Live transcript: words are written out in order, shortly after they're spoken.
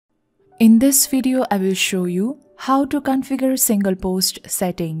In this video, I will show you how to configure single post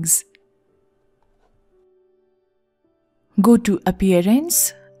settings. Go to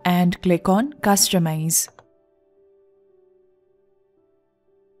Appearance and click on Customize.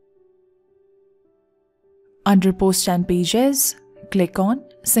 Under Post and Pages, click on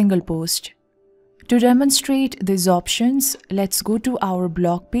Single Post. To demonstrate these options, let's go to our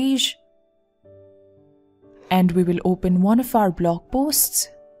blog page and we will open one of our blog posts.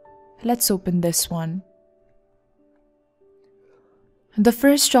 Let's open this one. The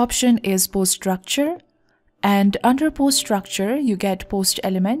first option is post structure, and under post structure you get post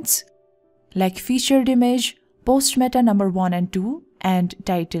elements like featured image, post meta number 1 and 2, and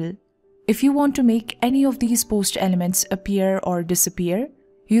title. If you want to make any of these post elements appear or disappear,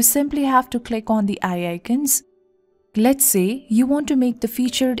 you simply have to click on the eye icons. Let's say you want to make the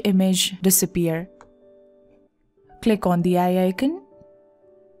featured image disappear. Click on the eye icon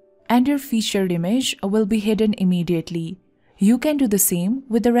and your featured image will be hidden immediately. You can do the same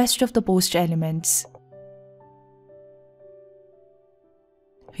with the rest of the post elements.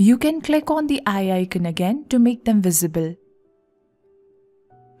 You can click on the eye icon again to make them visible.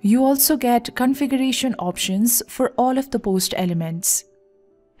 You also get configuration options for all of the post elements.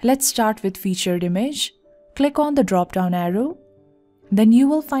 Let's start with featured image. Click on the drop-down arrow. Then you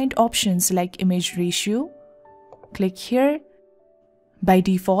will find options like image ratio. Click here. By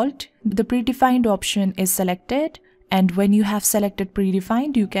default, the predefined option is selected, and when you have selected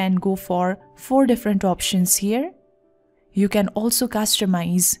predefined, you can go for 4 different options here. You can also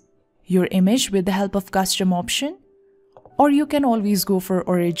customize your image with the help of custom option, or you can always go for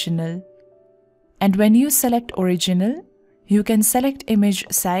original. And when you select original, you can select image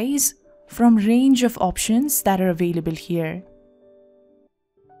size from range of options that are available here.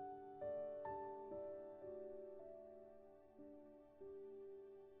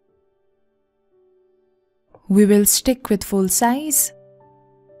 We will stick with full size.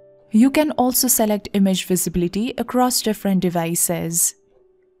 You can also select image visibility across different devices.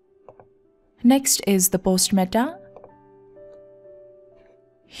 Next is the post meta.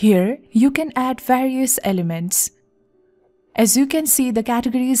 Here you can add various elements. As you can see, the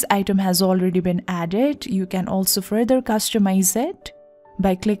categories item has already been added. You can also further customize it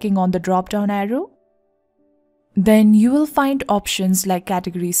by clicking on the drop-down arrow. Then you will find options like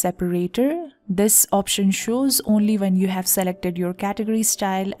category separator. This option shows only when you have selected your category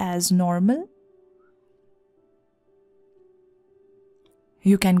style as normal.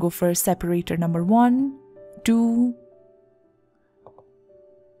 You can go for separator number 1, 2,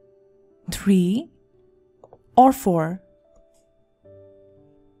 3, or 4.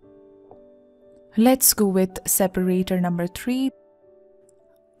 Let's go with separator number 3.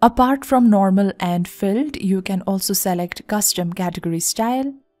 Apart from normal and filled, you can also select custom category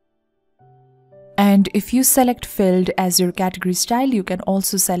style. And if you select filled as your category style, you can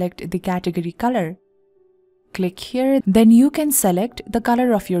also select the category color. Click here, then you can select the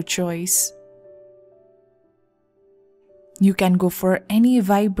color of your choice. You can go for any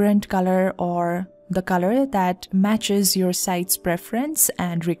vibrant color or the color that matches your site's preference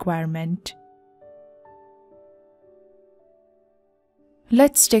and requirement.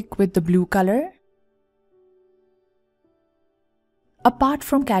 Let's stick with the blue color. Apart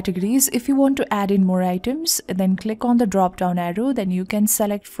from categories, if you want to add in more items, then click on the drop-down arrow. Then you can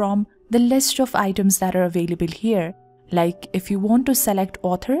select from the list of items that are available here. Like if you want to select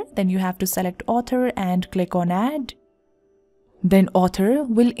author, then you have to select author and click on add. Then author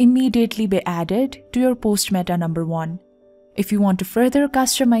will immediately be added to your post meta number 1. If you want to further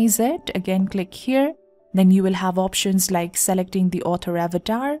customize it, again click here. Then you will have options like selecting the author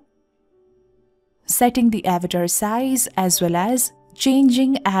avatar, setting the avatar size, as well as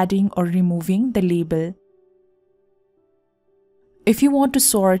changing, adding, or removing the label. If you want to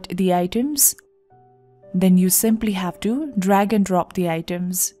sort the items, then you simply have to drag and drop the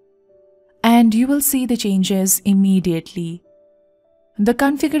items, and you will see the changes immediately. The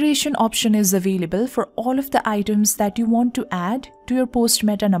configuration option is available for all of the items that you want to add to your post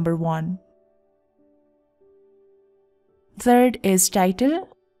meta number 1. Third is title.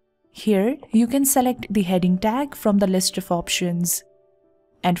 Here you can select the heading tag from the list of options.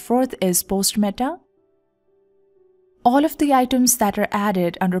 And fourth is post meta. All of the items that are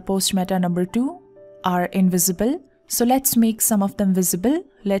added under post meta number 2 are invisible. So let's make some of them visible.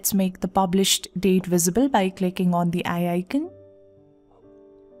 Let's make the published date visible by clicking on the eye icon.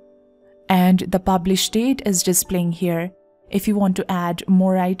 And the published date is displaying here. If you want to add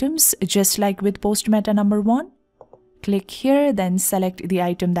more items, just like with post meta number 1, click here, then select the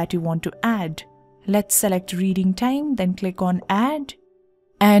item that you want to add. Let's select reading time, then click on add.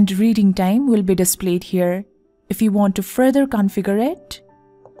 And reading time will be displayed here. If you want to further configure it,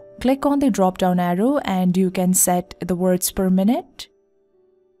 click on the drop-down arrow and you can set the words per minute.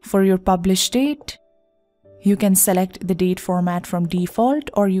 For your publish date, you can select the date format from default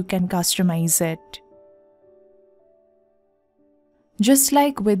or you can customize it. Just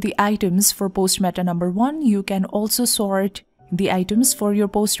like with the items for post meta number 1, you can also sort the items for your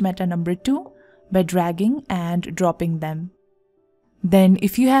post meta number 2 by dragging and dropping them. Then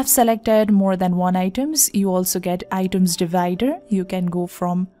if you have selected more than one items, you also get items divider. You can go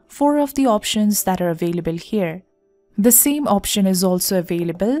from 4 of the options that are available here. The same option is also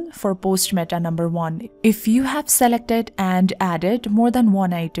available for post meta number 1 if you have selected and added more than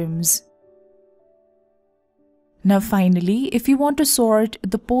one items. Now finally, if you want to sort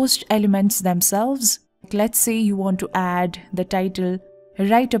the post elements themselves, let's say you want to add the title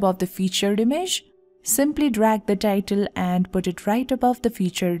right above the featured image, simply drag the title and put it right above the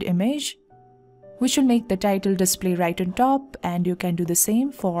featured image, which will make the title display right on top, and you can do the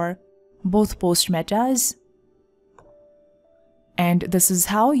same for both post metas. And this is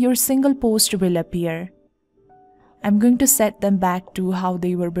how your single post will appear. I'm going to set them back to how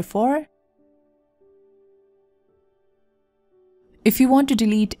they were before. If you want to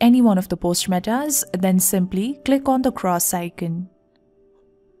delete any one of the post metas, then simply click on the cross icon.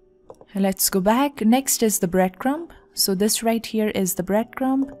 Let's go back. Next is the breadcrumb. So this right here is the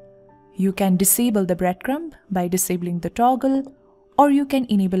breadcrumb. You can disable the breadcrumb by disabling the toggle, or you can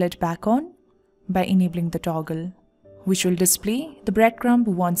enable it back on by enabling the toggle, which will display the breadcrumb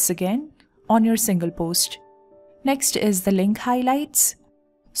once again on your single post. Next is the link highlights.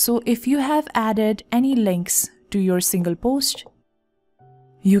 So if you have added any links to your single post,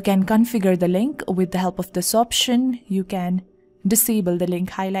 you can configure the link with the help of this option. You can disable the link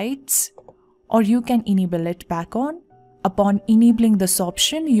highlights or you can enable it back on. Upon enabling this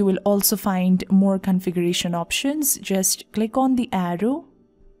option, you will also find more configuration options. Just click on the arrow.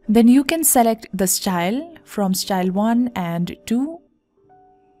 Then you can select the style from style 1 and 2.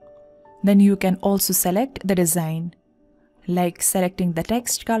 Then you can also select the design, like selecting the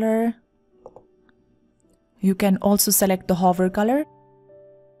text color. You can also select the hover color.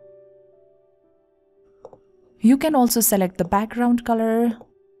 You can also select the background color.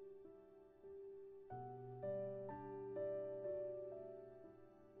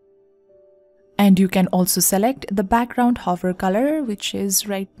 And you can also select the background hover color, which is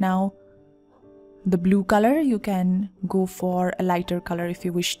right now the blue color. You can go for a lighter color if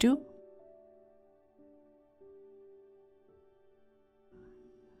you wish to.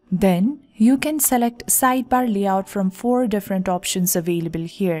 Then you can select sidebar layout from 4 different options available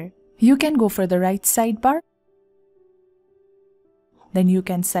here. You can go for the right sidebar. Then you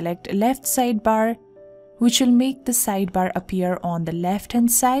can select left sidebar, which will make the sidebar appear on the left hand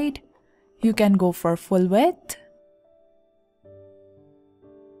side. You can go for full width,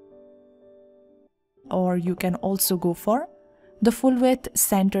 or you can also go for the full width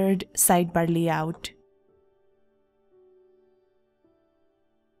centered sidebar layout.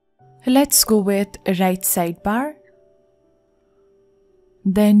 Let's go with right sidebar.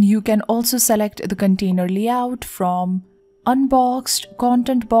 Then you can also select the container layout from unboxed,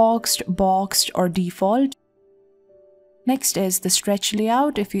 content boxed, boxed, or default. Next is the stretch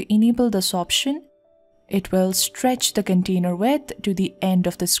layout. If you enable this option, it will stretch the container width to the end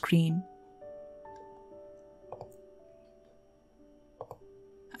of the screen.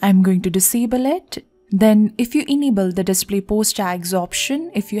 I'm going to disable it. Then if you enable the display post tags option,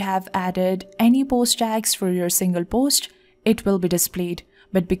 if you have added any post tags for your single post, it will be displayed.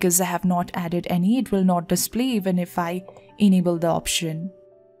 But because I have not added any, it will not display even if I enable the option.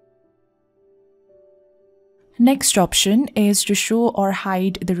 Next option is to show or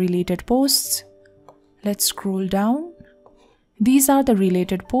hide the related posts. Let's scroll down. These are the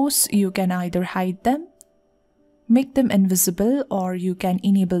related posts. You can either hide them, make them invisible, or you can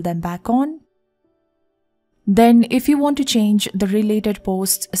enable them back on. Then if you want to change the related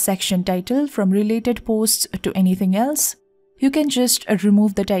posts section title from related posts to anything else, you can just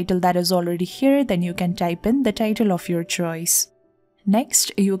remove the title that is already here. Then you can type in the title of your choice.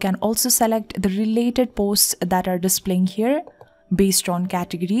 Next, you can also select the related posts that are displaying here based on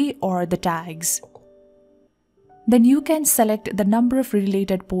category or the tags. Then you can select the number of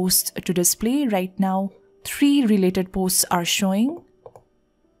related posts to display. Right now, 3 related posts are showing.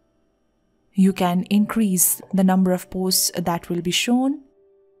 You can increase the number of posts that will be shown,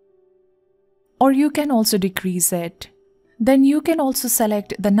 or you can also decrease it. Then you can also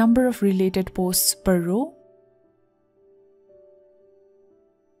select the number of related posts per row.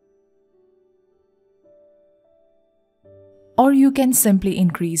 or you can simply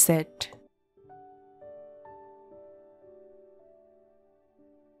increase it.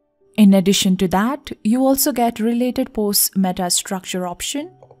 In addition to that, you also get Related Posts Meta Structure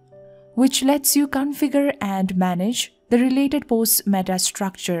option, which lets you configure and manage the Related Posts meta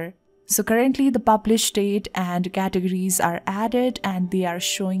structure. So currently the published date and categories are added and they are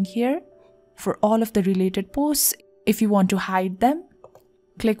showing here for all of the related posts. If you want to hide them,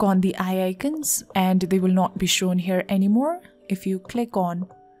 click on the eye icons and they will not be shown here anymore. If you click on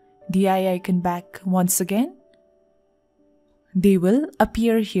the eye icon back once again, they will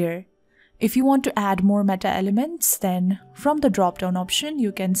appear here. If you want to add more meta elements, then from the drop-down option,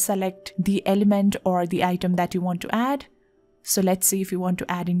 you can select the element or the item that you want to add. So let's say if you want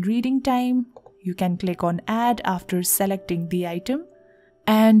to add in reading time, you can click on add after selecting the item,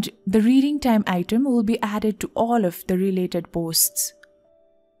 and the reading time item will be added to all of the related posts.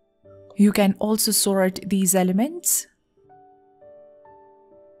 You can also sort these elements.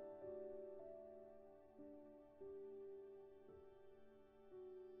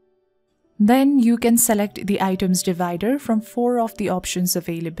 Then you can select the items divider from 4 of the options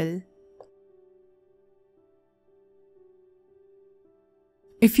available.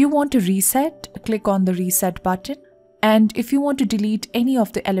 If you want to reset, click on the reset button. And if you want to delete any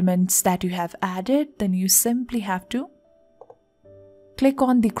of the elements that you have added, then you simply have to click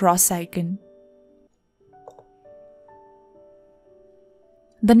on the cross icon.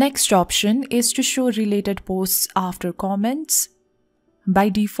 The next option is to show related posts after comments. By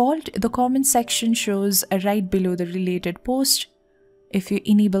default, the comment section shows right below the related post. If you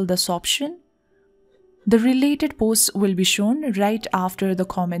enable this option, the related posts will be shown right after the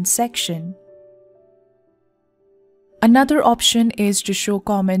comment section. Another option is to show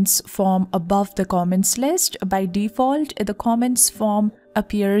comments form above the comments list. By default, the comments form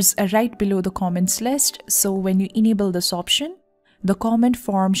appears right below the comments list. So when you enable this option, the comment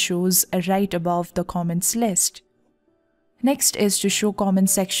form shows right above the comments list. Next is to show comment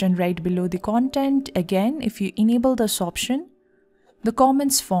section right below the content. Again, if you enable this option, the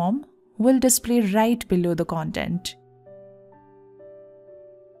comments form will display right below the content.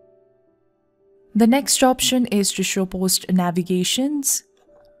 The next option is to show post navigations.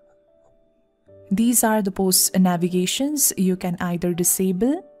 These are the post navigations. You can either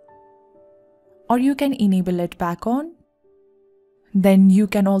disable or you can enable it back on. Then you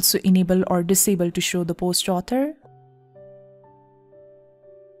can also enable or disable to show the post author.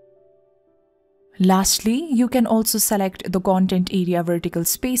 Lastly, you can also select the content area vertical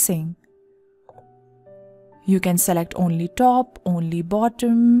spacing. You can select only top, only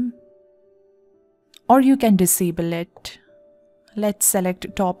bottom, or you can disable it. Let's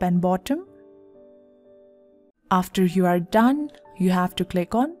select top and bottom. After you are done, you have to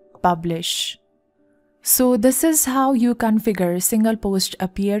click on Publish. So this is how you configure single post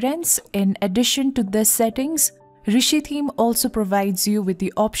appearance. In addition to these settings, Rishi theme also provides you with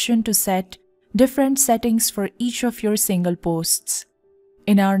the option to set different settings for each of your single posts.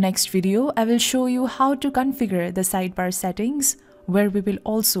 In our next video, I will show you how to configure the sidebar settings, where we will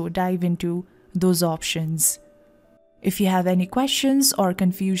also dive into those options. If you have any questions or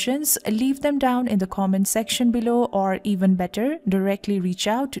confusions, leave them down in the comment section below, or even better, directly reach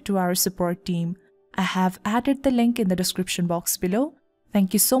out to our support team. I have added the link in the description box below.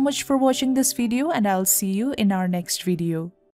 Thank you so much for watching this video, and I'll see you in our next video.